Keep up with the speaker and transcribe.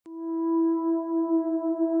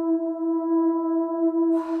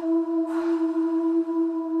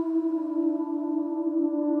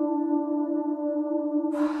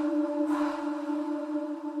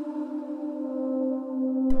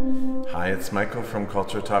it's Michael from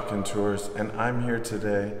Culture Talk and Tours, and I'm here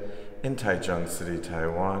today in Taichung City,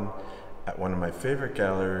 Taiwan, at one of my favorite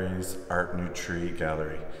galleries, Artnutri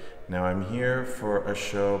Gallery. Now I'm here for a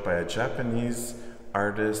show by a Japanese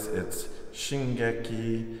artist. It's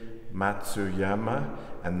Shigeki Matsuyama,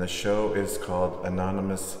 and the show is called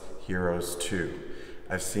Anonymous Heroes II.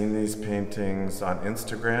 I've seen these paintings on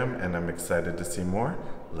Instagram, and I'm excited to see more.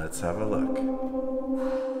 Let's have a look.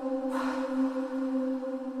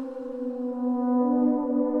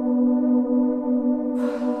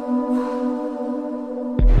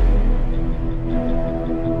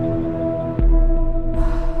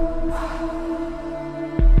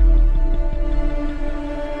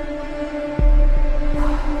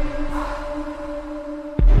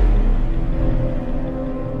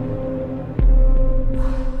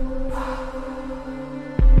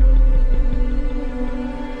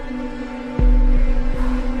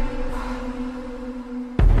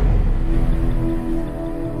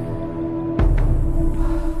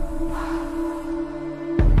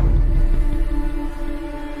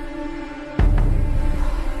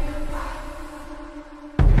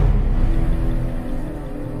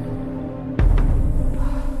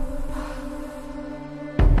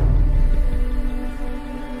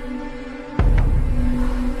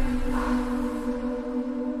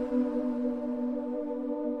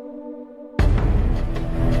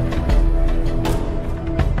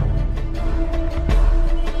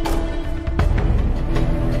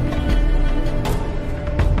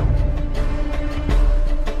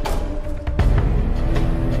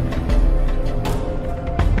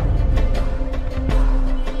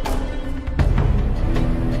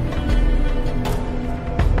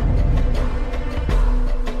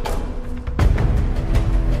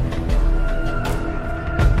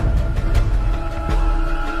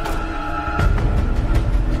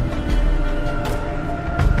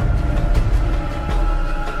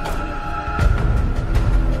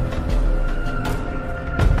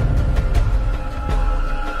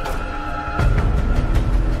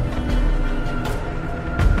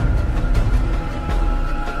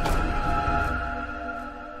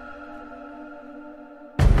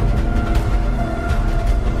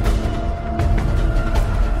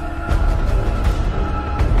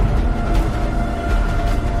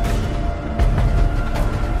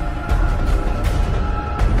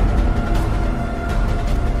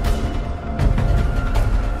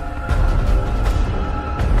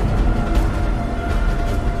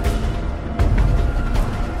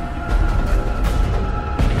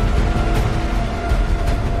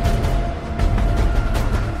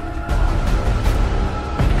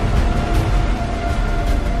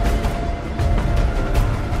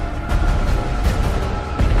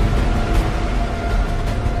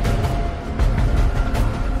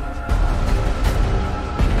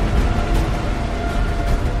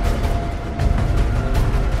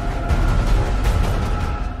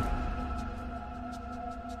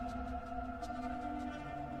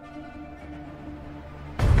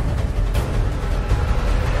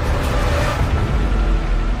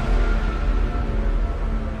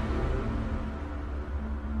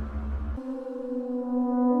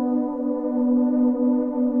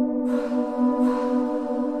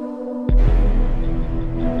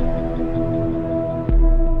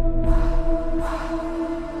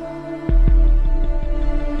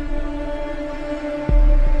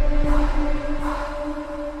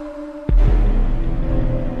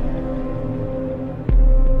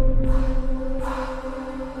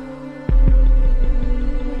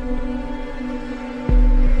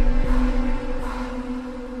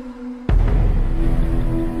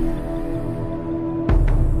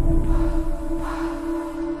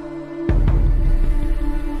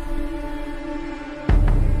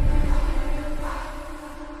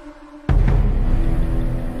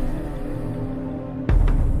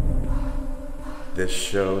 This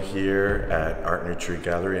show here at Artnutri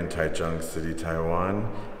Gallery in Taichung City,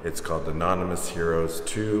 Taiwan. It's called Anonymous Heroes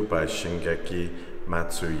II by Shigeki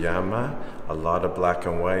Matsuyama. A lot of black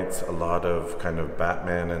and whites, a lot of kind of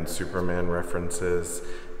Batman and Superman references,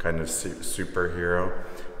 kind of superhero,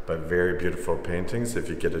 but very beautiful paintings. If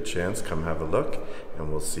you get a chance, come have a look,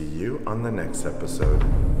 and we'll see you on the next episode.